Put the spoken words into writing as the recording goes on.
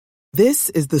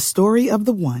This is the story of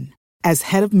the one. As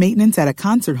head of maintenance at a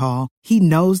concert hall, he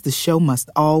knows the show must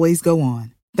always go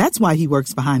on. That's why he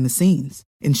works behind the scenes,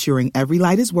 ensuring every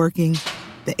light is working,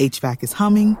 the HVAC is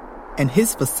humming, and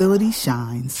his facility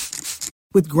shines.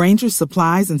 With Grainger's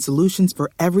supplies and solutions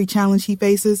for every challenge he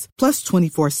faces, plus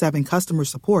 24/7 customer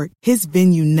support, his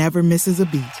venue never misses a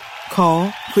beat.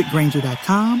 Call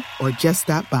quickgrainger.com or just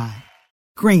stop by.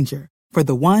 Grainger, for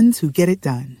the ones who get it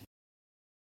done.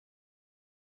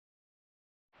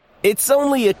 It's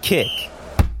only a kick,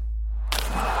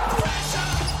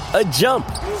 a jump,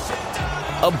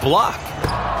 a block.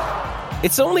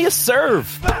 It's only a serve.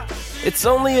 It's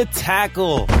only a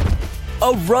tackle,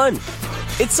 a run.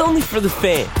 It's only for the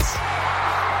fans.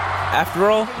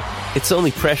 After all, it's only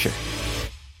pressure.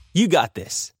 You got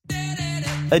this.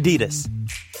 Adidas.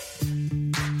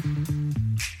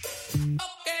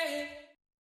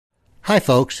 Hi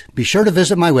folks, be sure to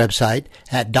visit my website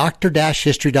at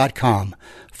dr-history.com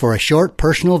for a short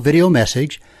personal video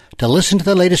message, to listen to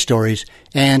the latest stories,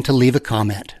 and to leave a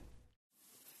comment.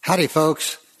 Howdy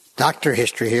folks, Dr.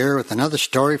 History here with another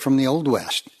story from the Old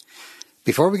West.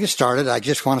 Before we get started, I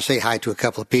just want to say hi to a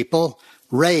couple of people.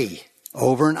 Ray,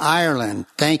 over in Ireland.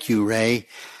 Thank you, Ray.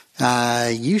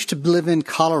 Used to live in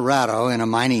Colorado in a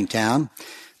mining town,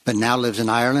 but now lives in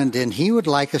Ireland, and he would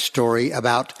like a story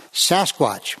about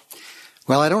Sasquatch.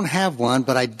 Well, I don't have one,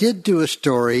 but I did do a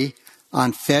story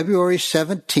on February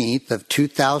 17th of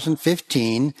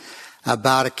 2015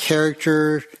 about a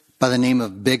character by the name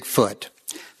of Bigfoot.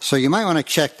 So you might want to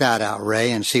check that out,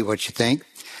 Ray, and see what you think.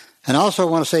 And also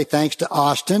want to say thanks to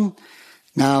Austin.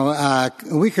 Now, a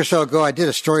week or so ago, I did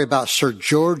a story about Sir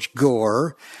George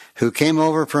Gore, who came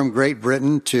over from Great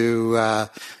Britain to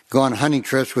go on hunting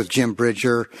trips with Jim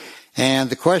Bridger. And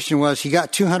the question was, he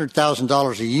got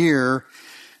 $200,000 a year,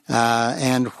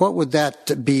 and what would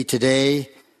that be today?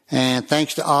 And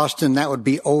thanks to Austin, that would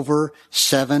be over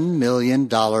 $7 million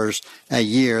a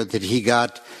year that he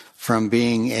got from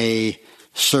being a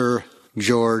Sir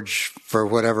George for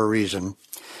whatever reason.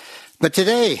 But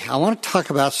today, I want to talk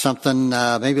about something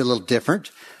maybe a little different.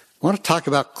 I want to talk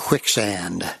about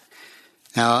quicksand.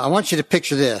 Now, I want you to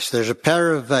picture this. There's a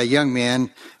pair of young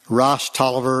men, Ross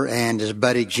Tolliver and his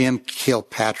buddy Jim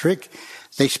Kilpatrick.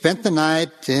 They spent the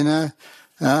night in a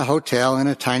hotel in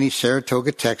a tiny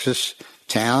Saratoga, Texas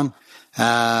town.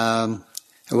 Well,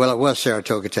 it was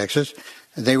Saratoga, Texas.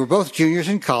 They were both juniors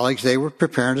in college. They were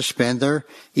preparing to spend their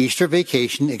Easter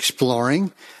vacation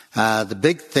exploring the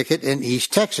Big Thicket in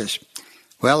East Texas.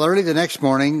 Well, early the next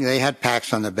morning, they had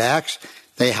packs on their backs.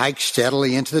 They hiked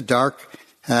steadily into the dark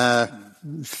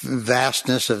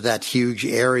vastness of that huge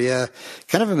area,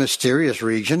 kind of a mysterious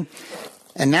region.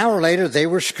 An hour later, they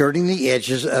were skirting the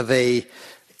edges of a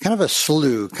kind of a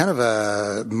slough, kind of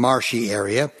a marshy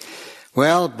area.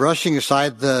 Well, brushing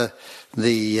aside the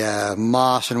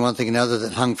moss and one thing and another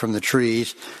that hung from the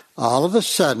trees, all of a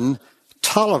sudden,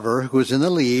 Tolliver, who was in the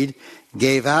lead,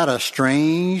 gave out a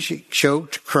strange,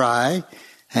 choked cry,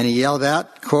 and he yelled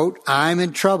out, quote, "I'm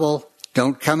in trouble.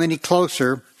 Don't come any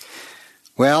closer."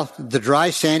 Well, the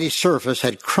dry, sandy surface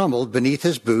had crumbled beneath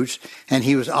his boots, and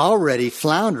he was already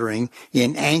floundering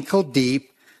in ankle-deep,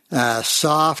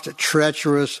 soft,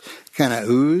 treacherous kind of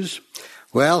ooze.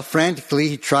 Well, frantically,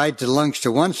 he tried to lunge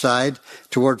to one side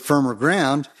toward firmer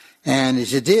ground, and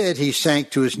as he did, he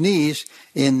sank to his knees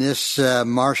in this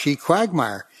marshy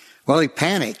quagmire. Well, he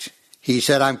panicked. He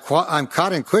said, I'm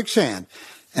caught in quicksand.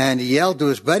 And he yelled to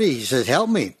his buddy, he said, "Help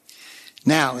me."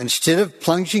 Now, instead of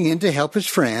plunging in to help his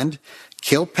friend,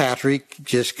 Kilpatrick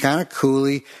just kind of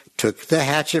coolly took the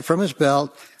hatchet from his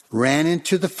belt, ran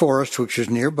into the forest, which was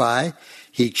nearby.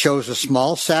 He chose a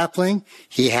small sapling.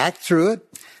 He hacked through it,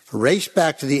 raced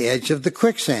back to the edge of the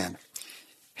quicksand.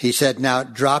 He said, "Now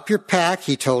drop your pack,"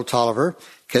 he told Tolliver,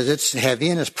 "because it's heavy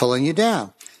and it's pulling you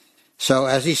down." So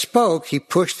as he spoke, he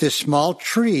pushed this small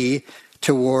tree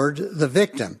toward the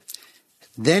victim.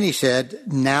 Then he said,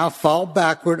 "Now fall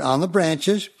backward on the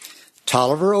branches."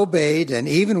 Tolliver obeyed, and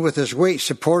even with his weight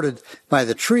supported by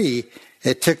the tree,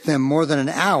 it took them more than an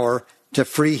hour to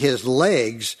free his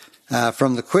legs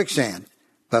from the quicksand.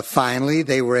 But finally,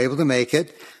 they were able to make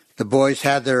it. The boys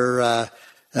had their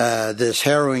this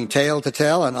harrowing tale to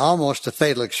tell, and almost a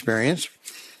fatal experience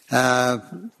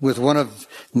with one of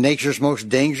nature's most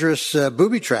dangerous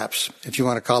booby traps, if you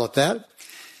want to call it that.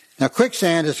 Now,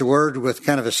 quicksand is a word with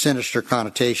kind of a sinister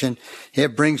connotation.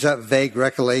 It brings up vague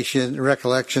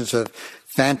recollections of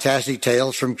fantastic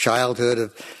tales from childhood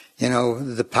of,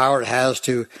 the power it has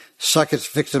to suck its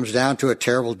victims down to a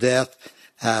terrible death.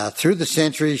 Through the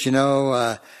centuries,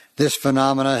 this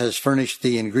phenomena has furnished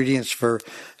the ingredients for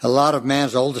a lot of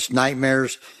man's oldest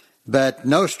nightmares. but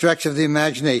no stretch of the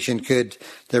imagination could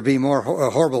there be a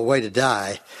horrible way to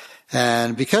die.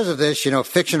 And because of this,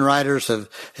 fiction writers have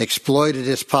exploited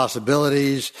its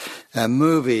possibilities.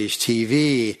 Movies,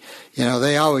 TV,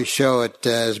 they always show it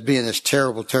as being this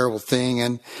terrible, terrible thing.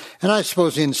 And I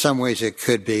suppose in some ways it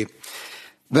could be.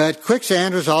 But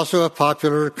quicksand was also a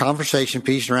popular conversation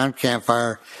piece around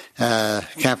campfires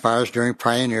during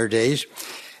pioneer days.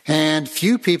 And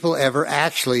few people ever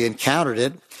actually encountered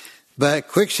it. But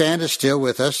quicksand is still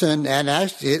with us, and it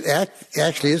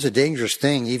actually is a dangerous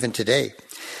thing even today.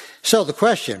 So the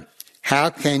question,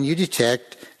 how can you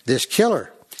detect this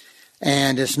killer?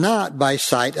 And it's not by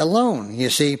sight alone. You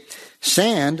see,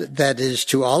 sand that is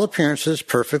to all appearances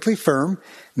perfectly firm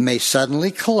may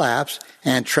suddenly collapse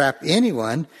and trap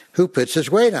anyone who puts his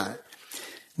weight on it.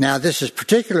 Now, this is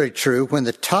particularly true when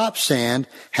the top sand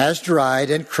has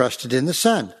dried and crusted in the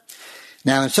sun.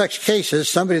 Now, in such cases,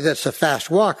 somebody that's a fast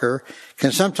walker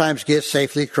can sometimes get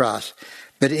safely across,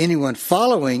 but anyone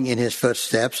following in his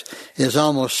footsteps is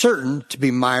almost certain to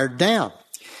be mired down.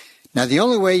 Now, the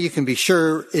only way you can be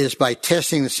sure is by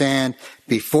testing the sand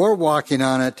before walking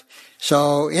on it.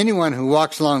 So anyone who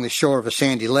walks along the shore of a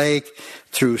sandy lake,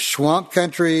 through swamp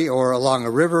country, or along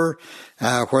a river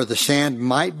where the sand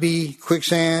might be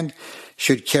quicksand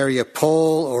should carry a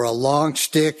pole or a long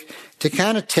stick to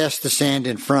kind of test the sand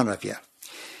in front of you.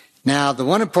 Now, the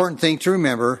one important thing to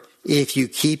remember, if you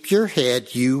keep your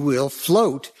head, you will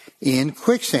float in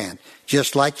quicksand,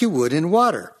 just like you would in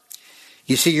water.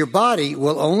 You see, your body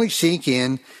will only sink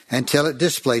in until it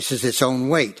displaces its own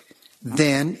weight.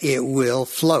 Then it will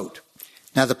float.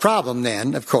 Now, the problem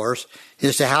then, of course,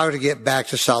 is how to get back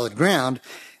to solid ground.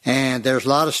 And there's a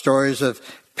lot of stories of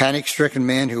panic-stricken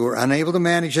men who were unable to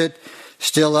manage it.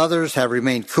 Still others have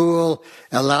remained cool,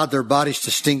 allowed their bodies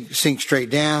to sink straight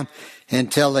down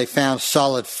until they found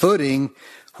solid footing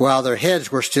while their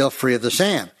heads were still free of the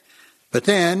sand. But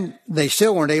then they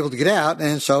still weren't able to get out,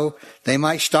 and so they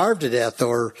might starve to death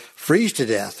or freeze to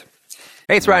death.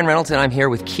 Hey, it's Ryan Reynolds, and I'm here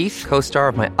with Keith, co-star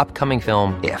of my upcoming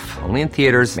film, If, only in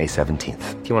theaters May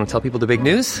 17th. Do you want to tell people the big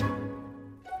news?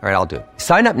 All right, I'll do it.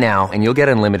 Sign up now and you'll get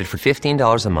unlimited for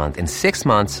 $15 a month and 6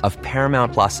 months of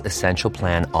Paramount Plus Essential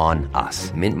Plan on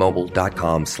us.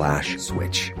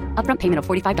 MintMobile.com/switch. Upfront payment of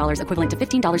 $45 equivalent to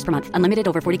 $15 per month. Unlimited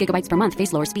over 40 gigabytes per month.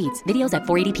 Face lower speeds. Videos at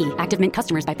 480p. Active Mint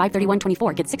customers by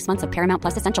 531.24 get 6 months of Paramount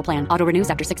Plus Essential Plan. Auto renews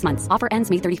after 6 months. Offer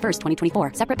ends May 31st,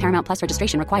 2024. Separate Paramount Plus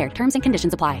registration required. Terms and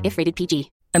conditions apply if rated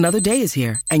PG. Another day is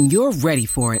here and you're ready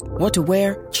for it. What to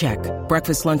wear? Check.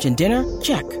 Breakfast, lunch, and dinner?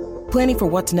 Check. Planning for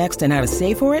what's next and how to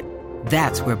save for it?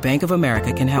 That's where Bank of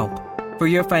America can help. For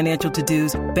your financial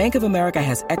to-dos, Bank of America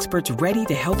has experts ready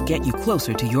to help get you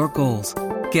closer to your goals.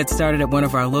 Get started at one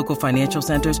of our local financial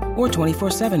centers or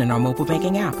 24/7 in our mobile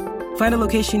banking app. Find a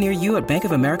location near you at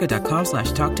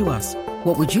bankofamerica.com/talktous.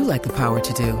 What would you like the power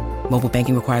to do? Mobile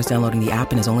banking requires downloading the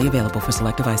app and is only available for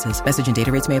select devices. Message and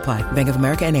data rates may apply. Bank of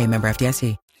America NA, member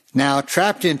FDIC. Now,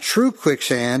 trapped in true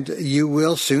quicksand, you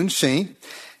will soon sink.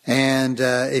 And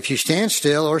if you stand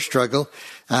still or struggle,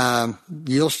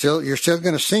 you're still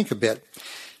going to sink a bit.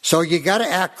 So you got to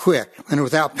act quick and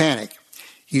without panic.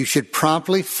 You should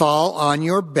promptly fall on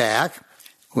your back,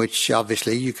 which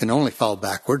obviously you can only fall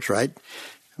backwards, right?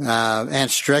 And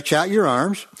stretch out your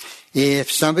arms.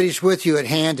 If somebody's with you at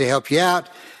hand to help you out,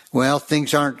 well,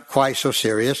 things aren't quite so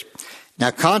serious.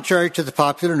 Now, contrary to the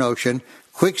popular notion,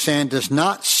 quicksand does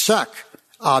not suck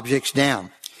objects down.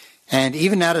 And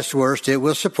even at its worst, it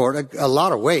will support a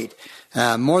lot of weight,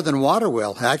 more than water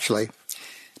will, actually.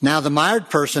 Now, the mired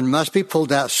person must be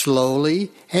pulled out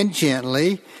slowly and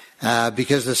gently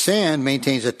because the sand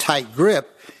maintains a tight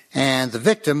grip, and the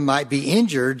victim might be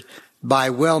injured by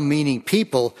well-meaning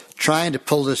people trying to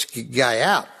pull this guy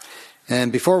out. And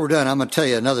before we're done, I'm going to tell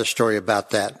you another story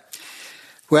about that.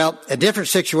 Well, a different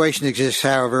situation exists,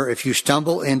 however, if you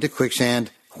stumble into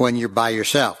quicksand when you're by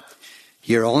yourself.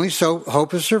 Your only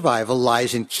hope of survival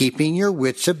lies in keeping your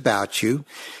wits about you.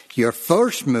 Your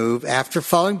first move after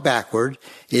falling backward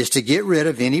is to get rid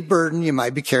of any burden you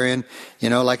might be carrying,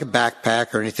 like a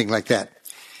backpack or anything like that.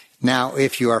 Now,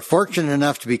 if you are fortunate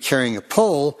enough to be carrying a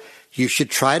pole, you should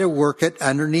try to work it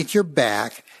underneath your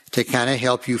back to kind of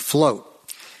help you float.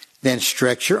 Then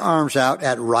stretch your arms out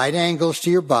at right angles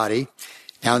to your body.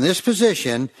 Now, in this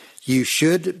position, you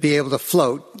should be able to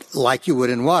float like you would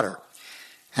in water.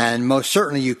 And most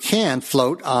certainly you can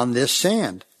float on this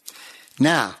sand.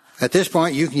 Now, at this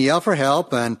point, you can yell for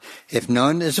help, and if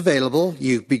none is available,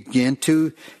 you begin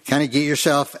to kind of get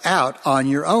yourself out on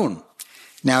your own.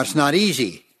 Now, it's not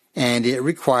easy, and it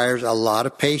requires a lot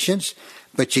of patience,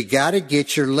 but you got to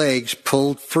get your legs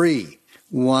pulled free,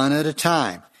 one at a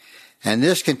time. And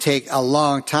this can take a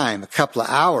long time, a couple of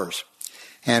hours.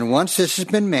 And once this has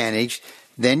been managed,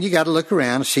 then you got to look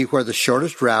around and see where the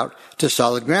shortest route to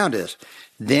solid ground is.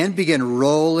 Then begin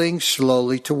rolling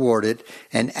slowly toward it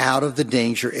and out of the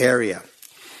danger area.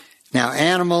 Now,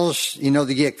 animals,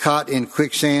 they get caught in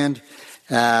quicksand.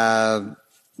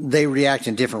 They react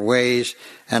in different ways,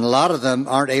 and a lot of them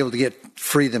aren't able to get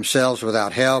free themselves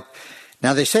without help.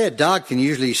 Now, they say a dog can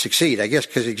usually succeed, I guess,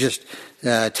 because it just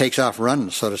takes off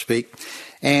running, so to speak.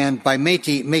 And by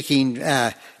making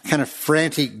kind of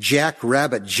frantic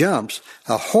jackrabbit jumps,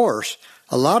 a horse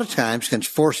a lot of times can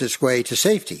force its way to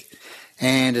safety.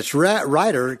 And its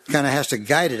rider kind of has to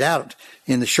guide it out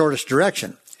in the shortest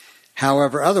direction.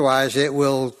 However, otherwise it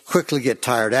will quickly get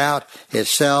tired out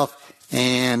itself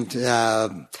and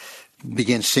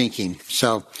begin sinking.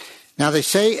 So now they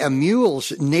say a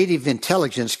mule's native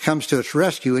intelligence comes to its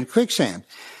rescue in quicksand.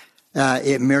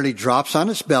 It merely drops on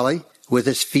its belly with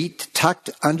its feet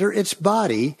tucked under its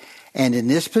body, and in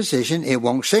this position it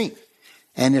won't sink.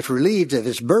 And if relieved of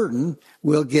its burden,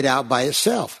 will get out by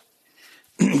itself.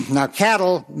 Now,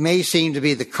 cattle may seem to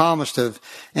be the calmest of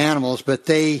animals, but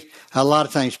they a lot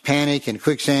of times panic in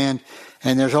quicksand,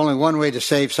 and there's only one way to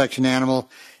save such an animal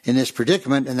in this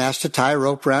predicament, and that's to tie a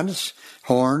rope around its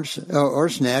horns or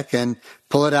its neck and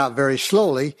pull it out very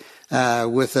slowly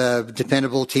with a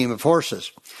dependable team of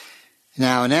horses.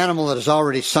 Now, an animal that is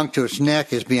already sunk to its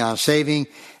neck is beyond saving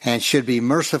and should be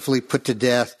mercifully put to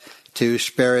death to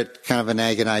spare it kind of an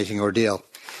agonizing ordeal.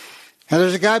 Now,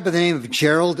 there's a guy by the name of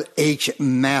Gerald H.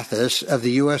 Mathis of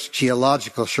the U.S.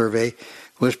 Geological Survey,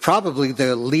 who was probably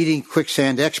the leading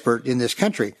quicksand expert in this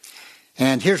country.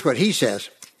 And here's what he says.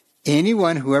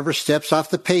 Anyone who ever steps off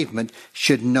the pavement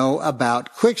should know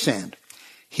about quicksand.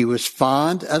 He was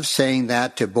fond of saying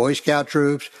that to Boy Scout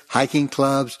troops, hiking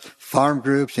clubs, farm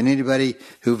groups, and anybody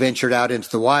who ventured out into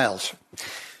the wilds.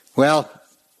 Well,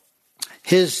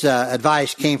 his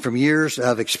advice came from years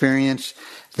of experience.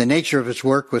 The nature of his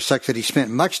work was such that he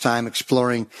spent much time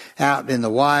exploring out in the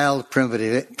wild,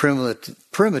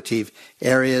 primitive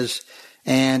areas,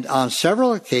 and on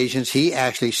several occasions he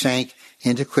actually sank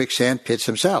into quicksand pits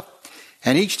himself.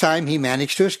 And each time he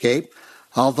managed to escape,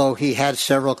 although he had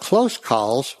several close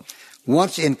calls.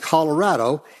 Once in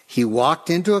Colorado, he walked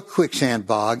into a quicksand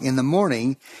bog in the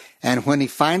morning, and when he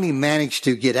finally managed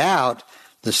to get out,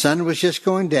 the sun was just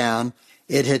going down.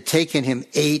 It had taken him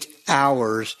 8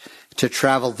 hours to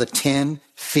travel the 10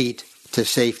 feet to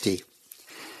safety.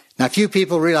 Now, few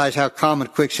people realize how common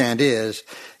quicksand is.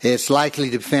 It's likely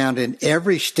to be found in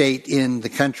every state in the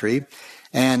country,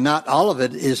 and not all of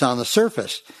it is on the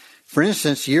surface. For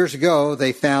instance, years ago,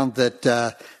 they found that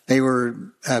they were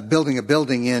building a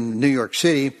building in New York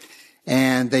City,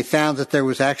 and they found that there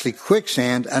was actually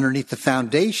quicksand underneath the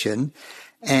foundation,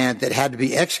 and that had to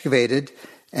be excavated,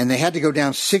 and they had to go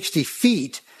down 60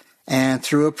 feet, and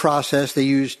through a process they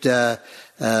used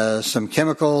some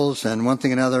chemicals and one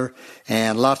thing and another,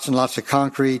 and lots of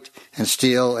concrete and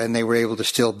steel, and they were able to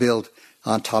still build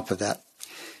on top of that.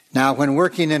 Now, when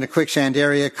working in a quicksand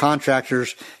area,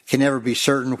 contractors can never be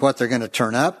certain what they're going to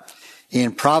turn up.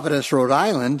 In Providence, Rhode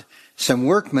Island, some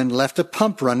workmen left a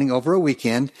pump running over a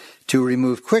weekend to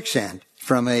remove quicksand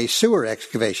from a sewer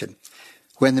excavation.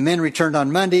 When the men returned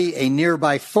on Monday, a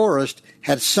nearby forest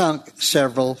had sunk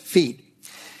several feet.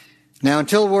 Now,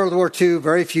 until World War II,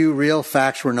 very few real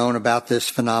facts were known about this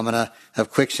phenomena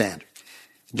of quicksand.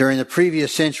 During the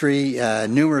previous century,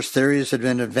 numerous theories had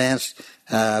been advanced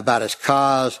about its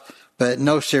cause, but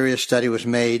no serious study was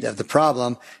made of the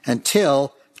problem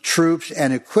until troops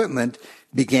and equipment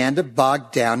began to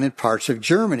bog down in parts of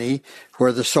Germany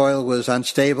where the soil was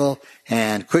unstable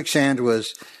and quicksand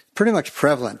was pretty much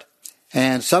prevalent.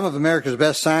 And some of America's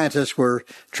best scientists were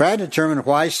trying to determine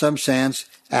why some sands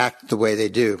act the way they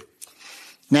do.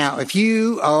 Now, if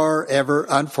you are ever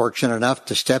unfortunate enough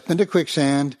to step into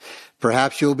quicksand,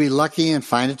 perhaps you'll be lucky and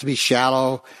find it to be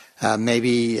shallow. In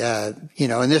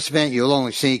this event, you'll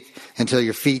only sink until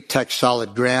your feet touch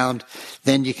solid ground.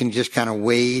 Then you can just kind of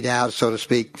wade out, so to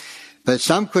speak. But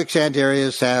some quicksand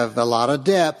areas have a lot of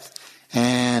depth.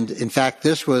 And in fact,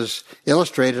 this was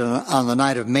illustrated on the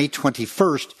night of May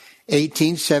 21st,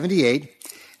 1878.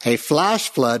 A flash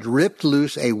flood ripped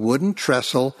loose a wooden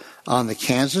trestle on the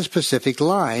Kansas Pacific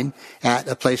line at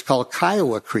a place called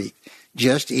Kiowa Creek,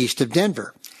 just east of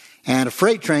Denver. And a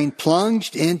freight train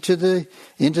plunged into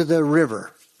the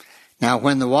river. Now,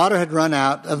 when the water had run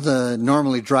out of the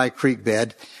normally dry creek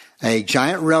bed, a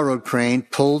giant railroad crane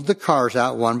pulled the cars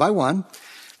out one by one.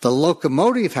 The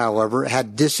locomotive, however,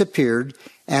 had disappeared,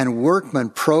 and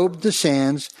workmen probed the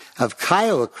sands of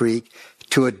Kiowa Creek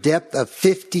to a depth of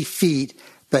 50 feet,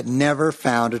 but never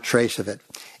found a trace of it.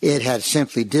 It had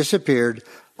simply disappeared,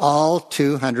 all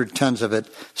 200 tons of it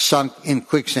sunk in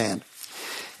quicksand.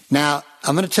 Now,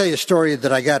 I'm going to tell you a story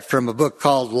that I got from a book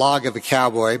called Log of a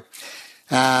Cowboy.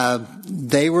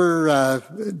 They were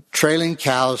trailing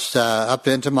cows up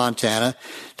into Montana.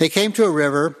 They came to a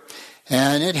river,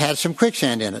 and it had some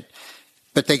quicksand in it.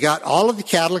 But they got all of the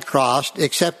cattle across,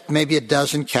 except maybe a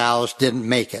dozen cows didn't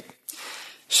make it.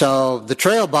 So the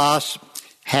trail boss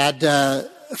had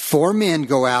 4 men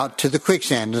go out to the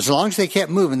quicksand. As long as they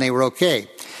kept moving, they were okay.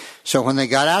 So when they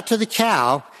got out to the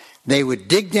cow, they would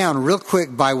dig down real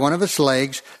quick by one of its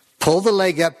legs, pull the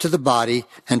leg up to the body,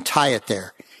 and tie it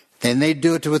there. Then they'd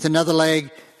do it with another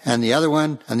leg, and the other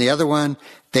one, and the other one.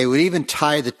 They would even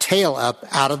tie the tail up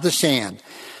out of the sand.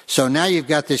 So now you've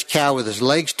got this cow with his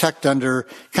legs tucked under,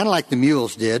 kind of like the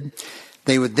mules did.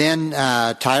 They would then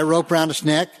tie a rope around its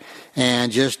neck,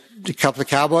 and just a couple of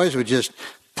cowboys would just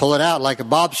pull it out like a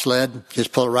bobsled,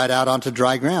 just pull it right out onto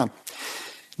dry ground.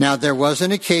 Now, there was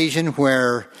an occasion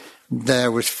where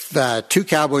there was 2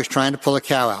 cowboys trying to pull a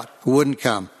cow out. Wouldn't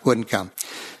come.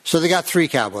 So they got 3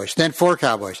 cowboys, then 4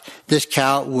 cowboys. This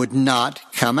cow would not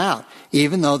come out,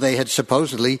 even though they had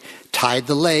supposedly tied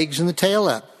the legs and the tail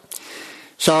up.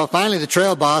 So finally the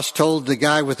trail boss told the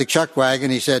guy with the chuck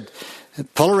wagon, he said,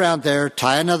 pull around there,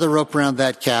 tie another rope around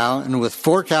that cow, and with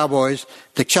 4 cowboys,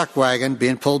 the chuck wagon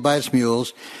being pulled by its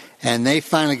mules, and they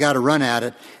finally got a run at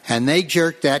it, and they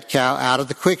jerked that cow out of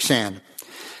the quicksand.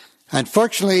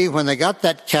 Unfortunately, when they got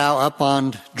that cow up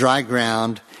on dry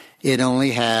ground, it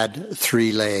only had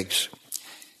 3 legs.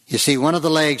 You see, one of the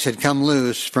legs had come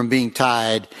loose from being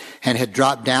tied and had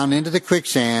dropped down into the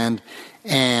quicksand,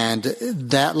 and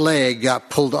that leg got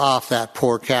pulled off that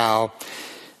poor cow.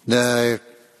 The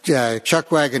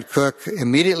chuck wagon cook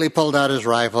immediately pulled out his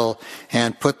rifle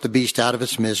and put the beast out of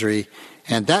its misery,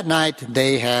 and that night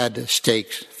they had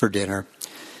steaks for dinner.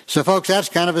 So, folks, that's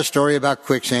kind of a story about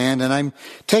quicksand, and I'm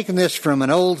taking this from an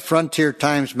old Frontier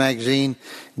Times magazine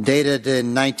dated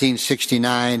in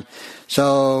 1969.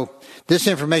 So this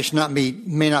information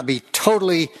may not be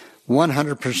totally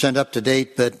 100% up to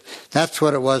date, but that's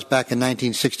what it was back in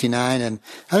 1969, and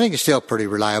I think it's still pretty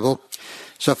reliable.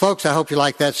 So, folks, I hope you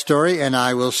like that story, and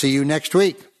I will see you next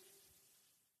week.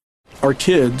 Our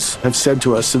kids have said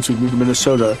to us since we moved to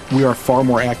Minnesota, we are far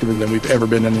more active than we've ever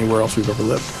been anywhere else we've ever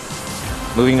lived.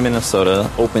 Moving to Minnesota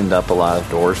opened up a lot of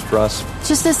doors for us.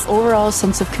 Just this overall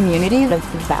sense of community, of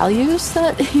values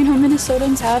that,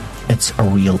 Minnesotans have. It's a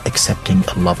real accepting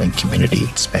and loving community,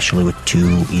 especially with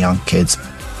 2 young kids.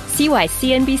 See why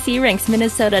CNBC ranks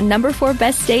Minnesota number 4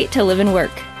 best state to live and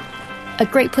work. A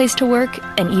great place to work,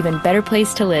 an even better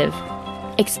place to live.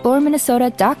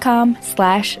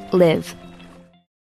 ExploreMinnesota.com/live.